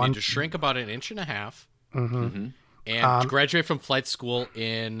 5'11". So I need to shrink about an inch and a half. Mm-hmm. And graduate from flight school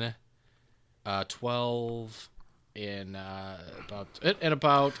in about 18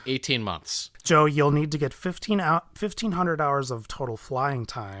 months. Joe, you'll need to get 1,500 hours of total flying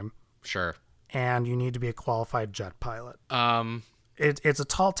time. Sure. And you need to be a qualified jet pilot. It's a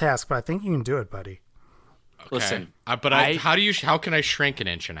tall task, but I think you can do it, buddy. Okay. Listen, how can I shrink an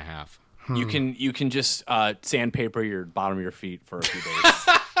inch and a half? You can just sandpaper your bottom of your feet for a few days.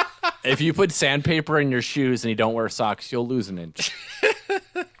 If you put sandpaper in your shoes and you don't wear socks, you'll lose an inch.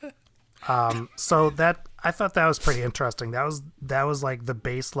 So that I thought that was pretty interesting. That was like the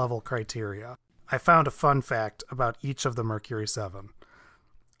base level criteria. I found a fun fact about each of the Mercury 7.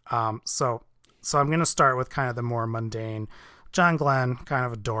 So I'm going to start with kind of the more mundane. John Glenn, kind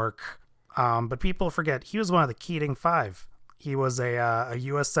of a dork. But people forget he was one of the Keating Five. He was a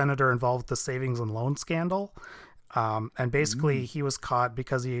U.S. senator involved with the savings and loan scandal. And basically he was caught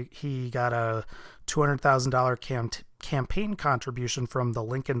because he got a $200,000 campaign contribution from the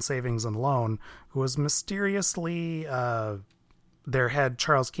Lincoln Savings and Loan, who was mysteriously, their head,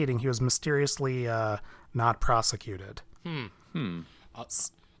 Charles Keating, he was mysteriously not prosecuted. It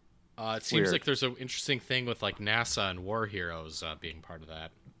seems like there's an interesting thing with like NASA and war heroes being part of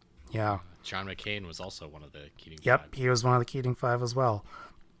that. Yeah. John McCain was also one of the Keating Five. Yep, he was one of the Keating Five as well.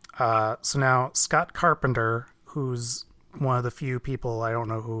 So now Scott Carpenter, who's one of the few people, I don't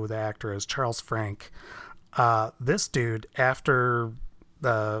know who the actor is, Charles Frank. This dude, after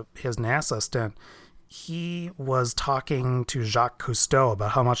his NASA stint, he was talking to Jacques Cousteau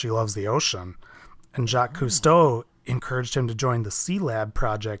about how much he loves the ocean. And Jacques Cousteau encouraged him to join the Sea Lab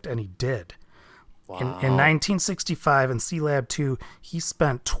project, and he did. Wow. In 1965 in Sea Lab 2, he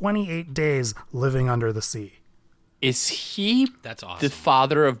spent 28 days living under the sea. Is he That's awesome. the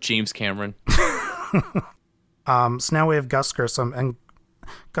father of James Cameron? So now we have Gus Grissom, and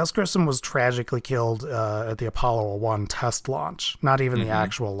Gus Grissom was tragically killed at the Apollo 1 test launch, not even the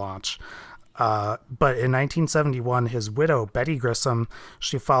actual launch. But in 1971, his widow, Betty Grissom,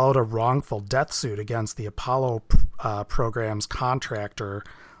 she followed a wrongful death suit against the Apollo program's contractor,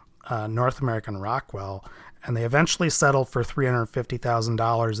 North American Rockwell, and they eventually settled for $350,000 in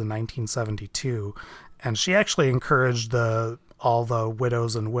 1972. And she actually encouraged all the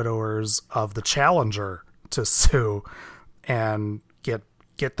widows and widowers of the Challenger to sue and get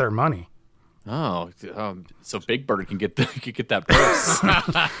their money. Oh, so Big Bird can get that purse.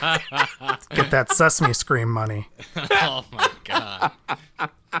 Get that Sesame Stream money. Oh my God.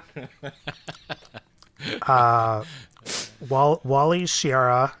 Wally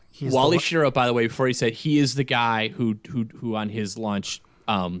Schirra. Wally Schirra, by the way, before he said, he is the guy who on his launch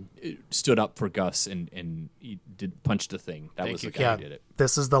stood up for Gus and he punched the thing. That was the guy who did it.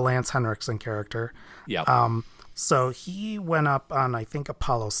 This is the Lance Henriksen character. Yeah. So he went up on, I think,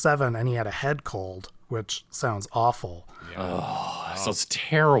 Apollo 7, and he had a head cold, which sounds awful. Yeah. Oh, that sounds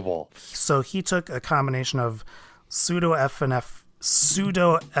terrible. So he took a combination of pseudo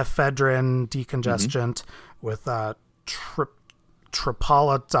pseudoephedrine decongestant with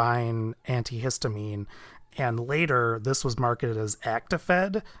tripolitine antihistamine. And later, this was marketed as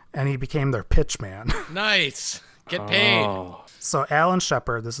Actifed, and he became their pitch man. Nice. Get paid. Oh. So Alan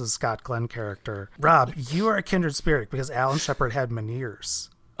Shepard, this is Scott Glenn character. Rob, you are a kindred spirit because Alan Shepard had Meniere's.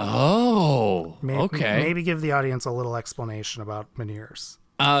 Oh, okay. Maybe give the audience a little explanation about Meniere's.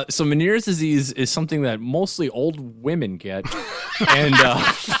 So Meniere's disease is something that mostly old women get. And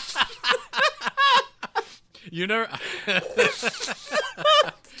You know,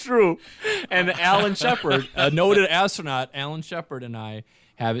 true. And Alan Shepard, a noted astronaut, Alan Shepard and I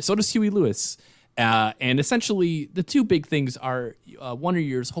have it. So does Huey Lewis. And essentially, the two big things are one of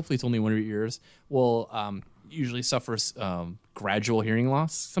your ears, hopefully it's only one of your ears, will usually suffer gradual hearing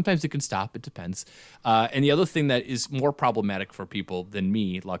loss. Sometimes it can stop. It depends. And the other thing that is more problematic for people than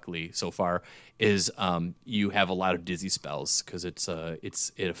me, luckily, so far, is you have a lot of dizzy spells because it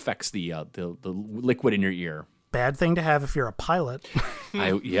affects the liquid in your ear. Bad thing to have if you're a pilot.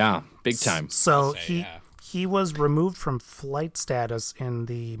 Yeah, big time. So he was removed from flight status in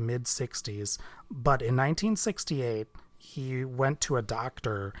the mid-'60s, but in 1968, he went to a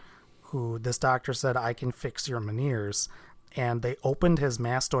doctor who, this doctor said, I can fix your Meniere's, and they opened his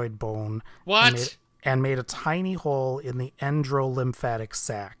mastoid bone and made a tiny hole in the endolymphatic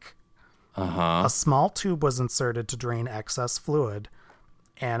sac. A small tube was inserted to drain excess fluid,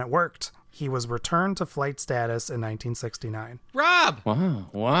 and it worked. He was returned to flight status in 1969. Rob! Wow.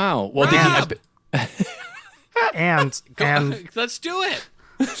 Well, Rob! And let's do it.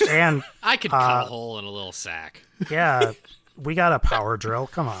 And I could cut a hole in a little sack. Yeah, we got a power drill.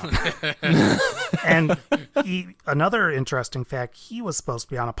 Come on. And another interesting fact: he was supposed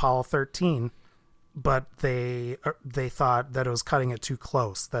to be on Apollo 13, but they thought that it was cutting it too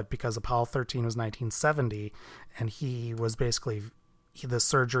close. That because Apollo 13 was 1970, and he was basically the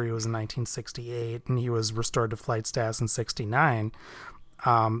surgery was in 1968, and he was restored to flight status in 69.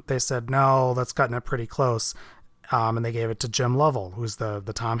 They said, no, that's cutting it pretty close. And they gave it to Jim Lovell, who's the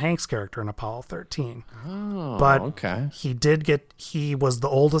Tom Hanks character in Apollo 13. Oh, but okay. He was the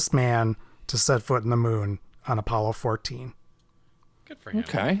oldest man to set foot in the moon on Apollo 14. Good for him.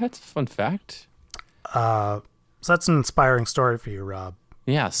 Okay, that's a fun fact. So that's an inspiring story for you, Rob.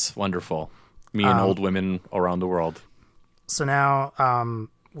 Yes, wonderful. Me and old women around the world. So now,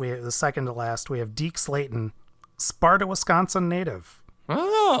 the second to last, we have Deke Slayton, Sparta, Wisconsin native.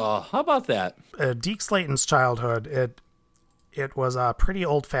 Oh, how about that? Deke Slayton's childhood, it was pretty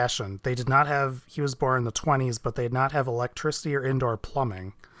old-fashioned. They did not have, he was born in the 1920s, but they did not have electricity or indoor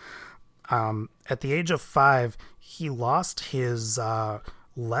plumbing. At the age of 5, he lost his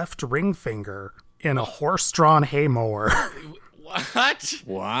left ring finger in a horse-drawn hay mower. What?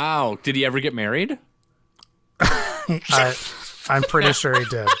 Wow. Did he ever get married? I'm pretty sure he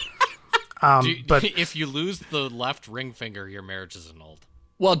did. But if you lose the left ring finger, your marriage is annulled.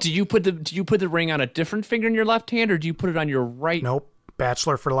 Well, do you put the ring on a different finger in your left hand, or do you put it on your right? Nope.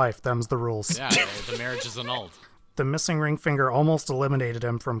 Bachelor for life. Them's the rules. Yeah, the marriage is annulled. The missing ring finger almost eliminated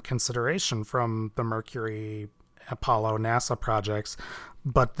him from consideration from the Mercury, Apollo, NASA projects,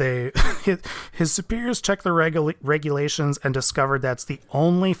 but his superiors checked the regulations and discovered that's the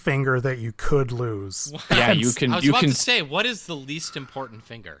only finger that you could lose. Yeah, you can. I was about to say, what is the least important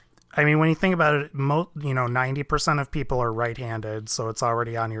finger? I mean, when you think about it, 90% of people are right-handed, so it's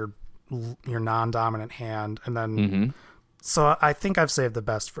already on your non-dominant hand, and then so I think I've saved the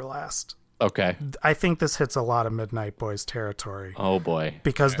best for last. Okay. I think this hits a lot of Midnight Boys territory. Oh boy.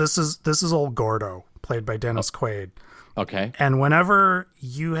 Because this is old Gordo, played by Dennis Quaid. Okay. And whenever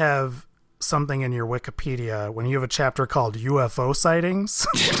you have something in your Wikipedia, when you have a chapter called UFO sightings,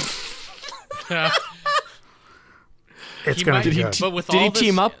 it's going to be good. But with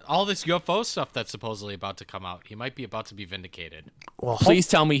team up? All this UFO stuff that's supposedly about to come out, he might be about to be vindicated. Well, please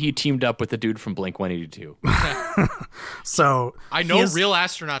tell me he teamed up with the dude from Blink-182. So I know real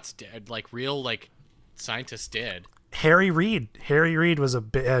astronauts did, real scientists did. Harry Reid was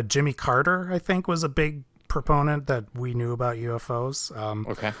Jimmy Carter, I think, was a big proponent that we knew about UFOs.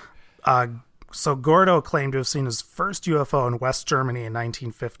 Okay. So Gordo claimed to have seen his first UFO in West Germany in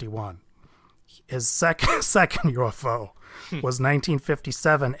 1951. His second UFO was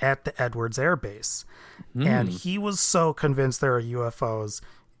 1957 at the Edwards Air Base. And he was so convinced there were UFOs.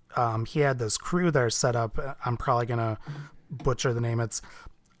 He had this crew there set up. I'm probably going to butcher the name. It's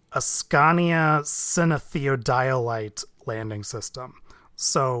a Scania Cinetheodolite landing system.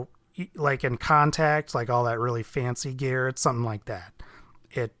 So like in Contact, like all that really fancy gear, it's something like that.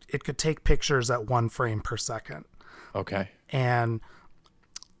 It could take pictures at 1 frame per second. Okay. And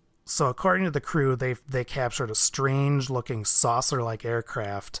So according to the crew, they captured a strange-looking saucer-like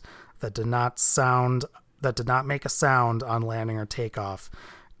aircraft that did not make a sound on landing or takeoff.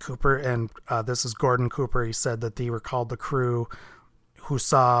 Cooper and this is Gordon Cooper. He said that they recalled the crew who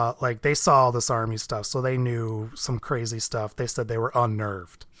saw all this army stuff, so they knew some crazy stuff. They said they were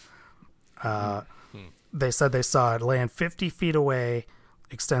unnerved. They said they saw it land 50 feet away,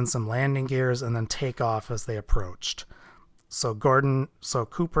 extend some landing gears, and then take off as they approached. So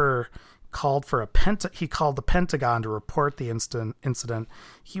Cooper called the Pentagon to report the incident.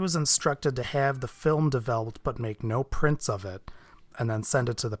 He was instructed to have the film developed but make no prints of it, and then send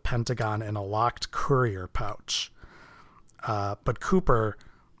it to the Pentagon in a locked courier pouch. But Cooper,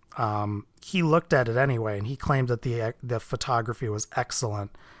 he looked at it anyway, and he claimed that the photography was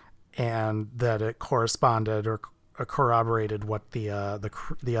excellent, and that it corresponded or corroborated what the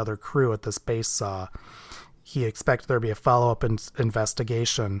other crew at this base saw. He expected there to be a follow-up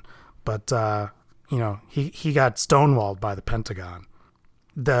investigation, but he got stonewalled by the Pentagon.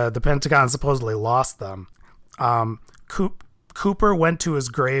 The Pentagon supposedly lost them. Cooper went to his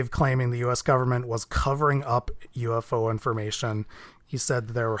grave claiming the U.S. government was covering up UFO information. He said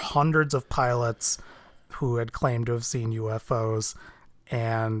that there were hundreds of pilots who had claimed to have seen UFOs,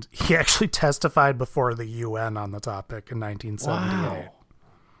 and he actually testified before the UN on the topic in 1978.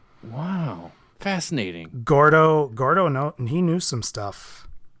 Wow. Fascinating. Gordo, he knew some stuff.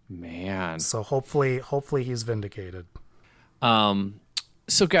 Man. So hopefully he's vindicated.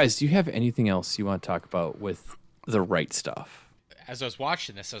 So guys, do you have anything else you want to talk about with the right stuff? As I was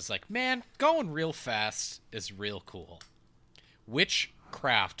watching this, I was like, man, going real fast is real cool. Which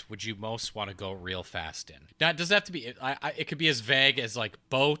craft would you most want to go real fast in? Now, it doesn't have to be. It could be as vague as like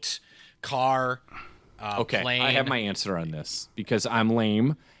boat, car, okay, plane. I have my answer on this because I'm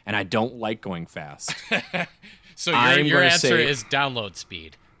lame and I don't like going fast. So your answer is download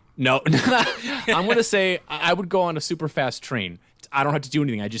speed. No, I'm going to say I would go on a super fast train. I don't have to do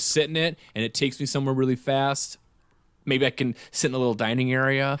anything. I just sit in it and it takes me somewhere really fast. Maybe I can sit in a little dining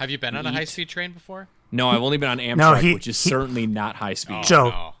area. Have you been on a high-speed train before? No, I've only been on Amtrak, which is certainly not high speed.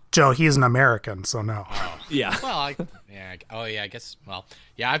 Joe, he's an American, so no. Oh. Yeah. Well, I guess. Well,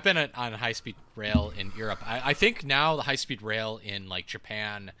 yeah, I've been on high-speed rail in Europe. I think now the high-speed rail in like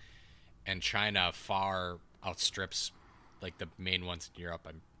Japan and China far outstrips like the main ones in Europe.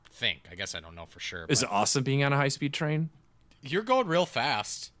 I guess I don't know for sure. Is it awesome being on a high-speed train? You're going real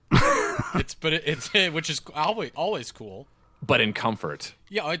fast. It's which is always cool. But in comfort.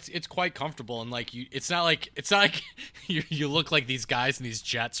 Yeah, it's quite comfortable, and like it's not like you look like these guys in these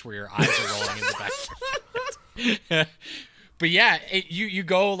jets where your eyes are rolling in the back. But yeah, you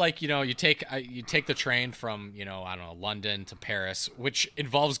go like you take the train from I don't know, London to Paris, which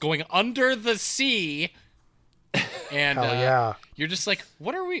involves going under the sea. And yeah. You're just like,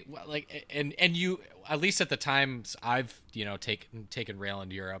 what are we like? And you, at least at the times I've taken rail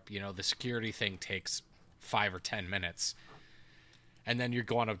into Europe, the security thing takes 5 or 10 minutes. And then you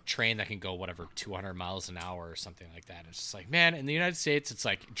go on a train that can go 200 miles an hour or something like that. It's just like, man, in the United States, it's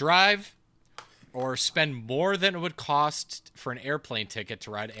like drive or spend more than it would cost for an airplane ticket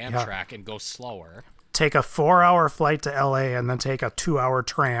to ride Amtrak and go slower. Take a 4-hour flight to LA and then take a 2-hour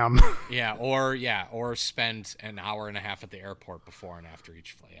tram. or spend an hour and a half at the airport before and after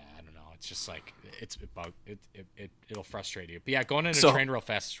each flight. Yeah, I don't know. It's just like it'll frustrate you. But yeah, going in a train real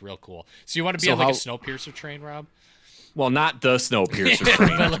fast is real cool. So you want to be on like a Snowpiercer train, Rob? Well, not the Snowpiercer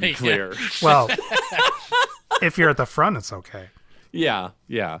train, to be clear. Well, if you're at the front, it's okay. Yeah.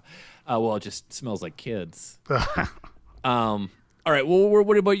 Well, it just smells like kids. All right. Well,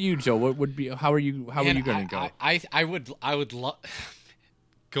 what about you, Joe? What would be? How are you going to go? I would love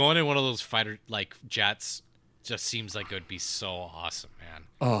going in one of those fighter like jets. Just seems like it would be so awesome, man.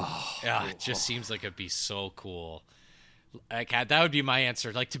 Oh, yeah, it just seems like it'd be so cool. Like that would be my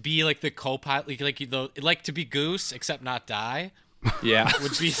answer. Like to be like the co-pilot, like to be Goose except not die. Yeah,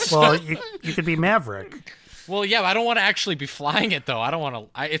 would be. Well, you could be Maverick. Well, yeah, I don't want to actually be flying it though. I don't want to.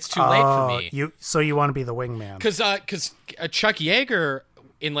 It's too late for me. You want to be the wingman? Because Chuck Yeager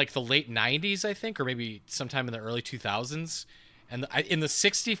in like the late '90s, I think, or maybe sometime in the early 2000s, and in the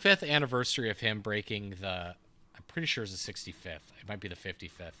 65th anniversary of him breaking the, I'm pretty sure it's the 65th. It might be the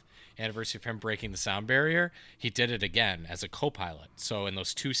 55th anniversary of him breaking the sound barrier. He did it again as a co-pilot. So in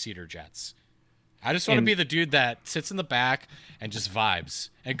those 2-seater jets. I just want to be the dude that sits in the back and just vibes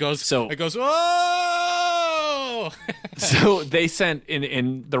and goes. Oh! So they sent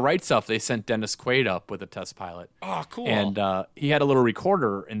in the right stuff. They sent Dennis Quaid up with a test pilot. Oh, cool! And he had a little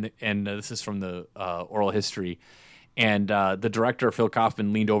recorder, and this is from the oral history. And the director, Phil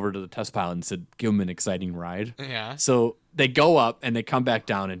Kaufman, leaned over to the test pilot and said, give him an exciting ride. Yeah. So they go up and they come back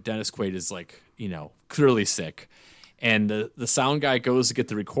down, and Dennis Quaid is like, clearly sick. And the sound guy goes to get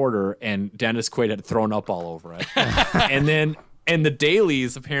the recorder, and Dennis Quaid had thrown up all over it. And then in the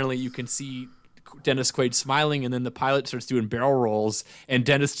dailies, apparently you can see Dennis Quaid smiling, and then the pilot starts doing barrel rolls, and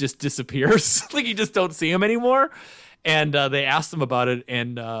Dennis just disappears. Like, you just don't see him anymore. And they asked him about it,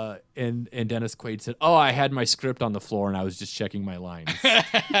 and Dennis Quaid said, "Oh, I had my script on the floor, and I was just checking my lines."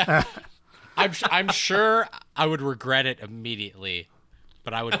 I'm sure I would regret it immediately,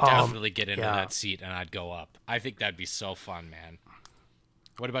 but I would definitely get into that seat and I'd go up. I think that'd be so fun, man.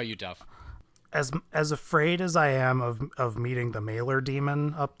 What about you, Duff? As afraid as I am of meeting the mailer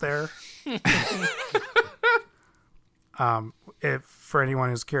demon up there, if for anyone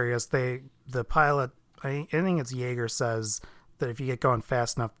who's curious, the pilot, I think it's Yeager, says that if you get going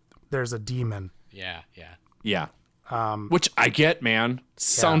fast enough, there's a demon. Yeah. Which I get, man.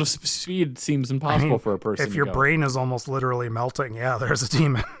 Sound of speed seems impossible for a person. If your brain is almost literally melting, there's a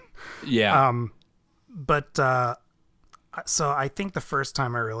demon. Yeah. But so I think the first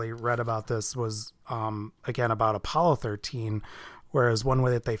time I really read about this was again about Apollo 13, whereas one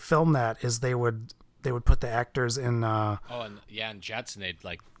way that they filmed that is they would put the actors in in jets, and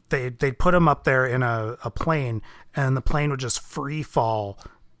they'd put them up there in a plane, and the plane would just free fall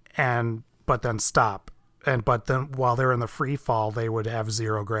but then stop. But then while they're in the free fall, they would have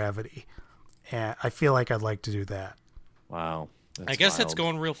zero gravity. And I feel like I'd like to do that. Wow. I guess it's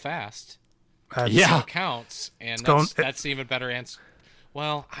going real fast. So it counts. And that's even better answer.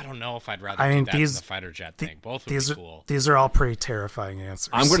 Well, I don't know if I'd rather do that than the fighter jet thing. Both would be cool. These are all pretty terrifying answers.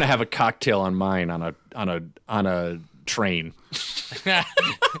 I'm going to have a cocktail on mine on a train. I'm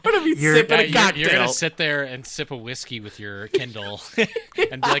gonna be sipping a cocktail. You're gonna sit there and sip a whiskey with your Kindle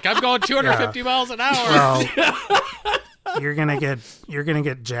and be like, "I'm going 250 miles an hour." Well, you're gonna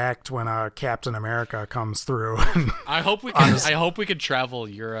get jacked when Captain America comes through. I hope we can travel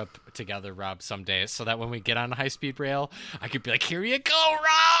Europe together, Rob, someday, so that when we get on a high speed rail, I could be like, "Here you go,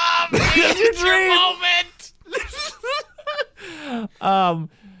 Rob! It's your moment."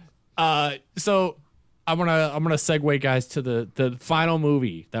 So I'm gonna segue, guys, to the final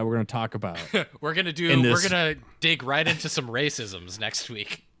movie that we're gonna talk about. We're gonna dig right into some racisms next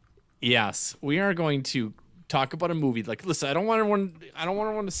week. Yes, we are going to talk about a movie. Like, listen, I don't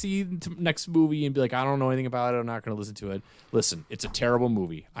want to see the next movie and be like, I don't know anything about it, I'm not gonna listen to it. Listen, it's a terrible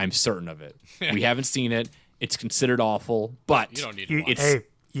movie. I'm certain of it. We haven't seen it. It's considered awful, but you don't need to watch it. Hey,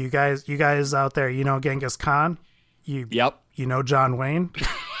 you guys out there, you know Genghis Khan? Yep. You know John Wayne?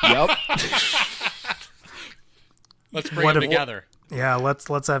 Yep. Let's bring them together. Yeah,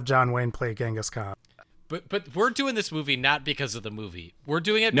 let's have John Wayne play Genghis Khan. But we're doing this movie not because of the movie. We're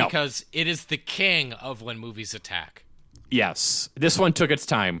doing it because it is the king of when movies attack. Yes. This one took its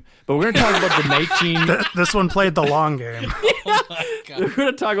time. But we're going to talk about the This one played the long game. Oh my God. We're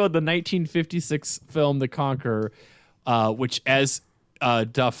going to talk about the 1956 film The Conqueror, which, as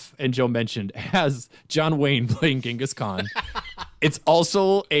Duff and Joe mentioned, has John Wayne playing Genghis Khan. It's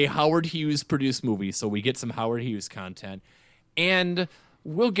also a Howard Hughes produced movie, so we get some Howard Hughes content. And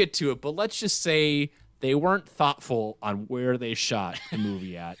we'll get to it, but let's just say they weren't thoughtful on where they shot the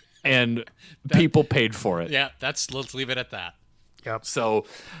movie at. And people paid for it. Yeah, let's leave it at that. Yep. So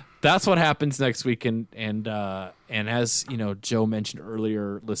that's what happens next week. And as Joe mentioned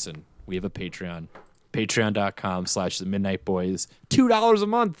earlier, listen, we have a Patreon. Patreon.com/The Midnight Boys. $2 a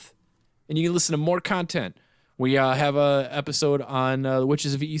month. And you can listen to more content. We have a episode on the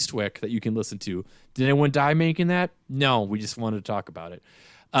Witches of Eastwick that you can listen to. Did anyone die making that? No, we just wanted to talk about it.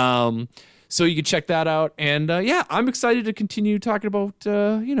 So you can check that out. And I'm excited to continue talking about,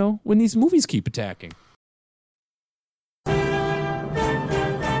 when these movies keep attacking.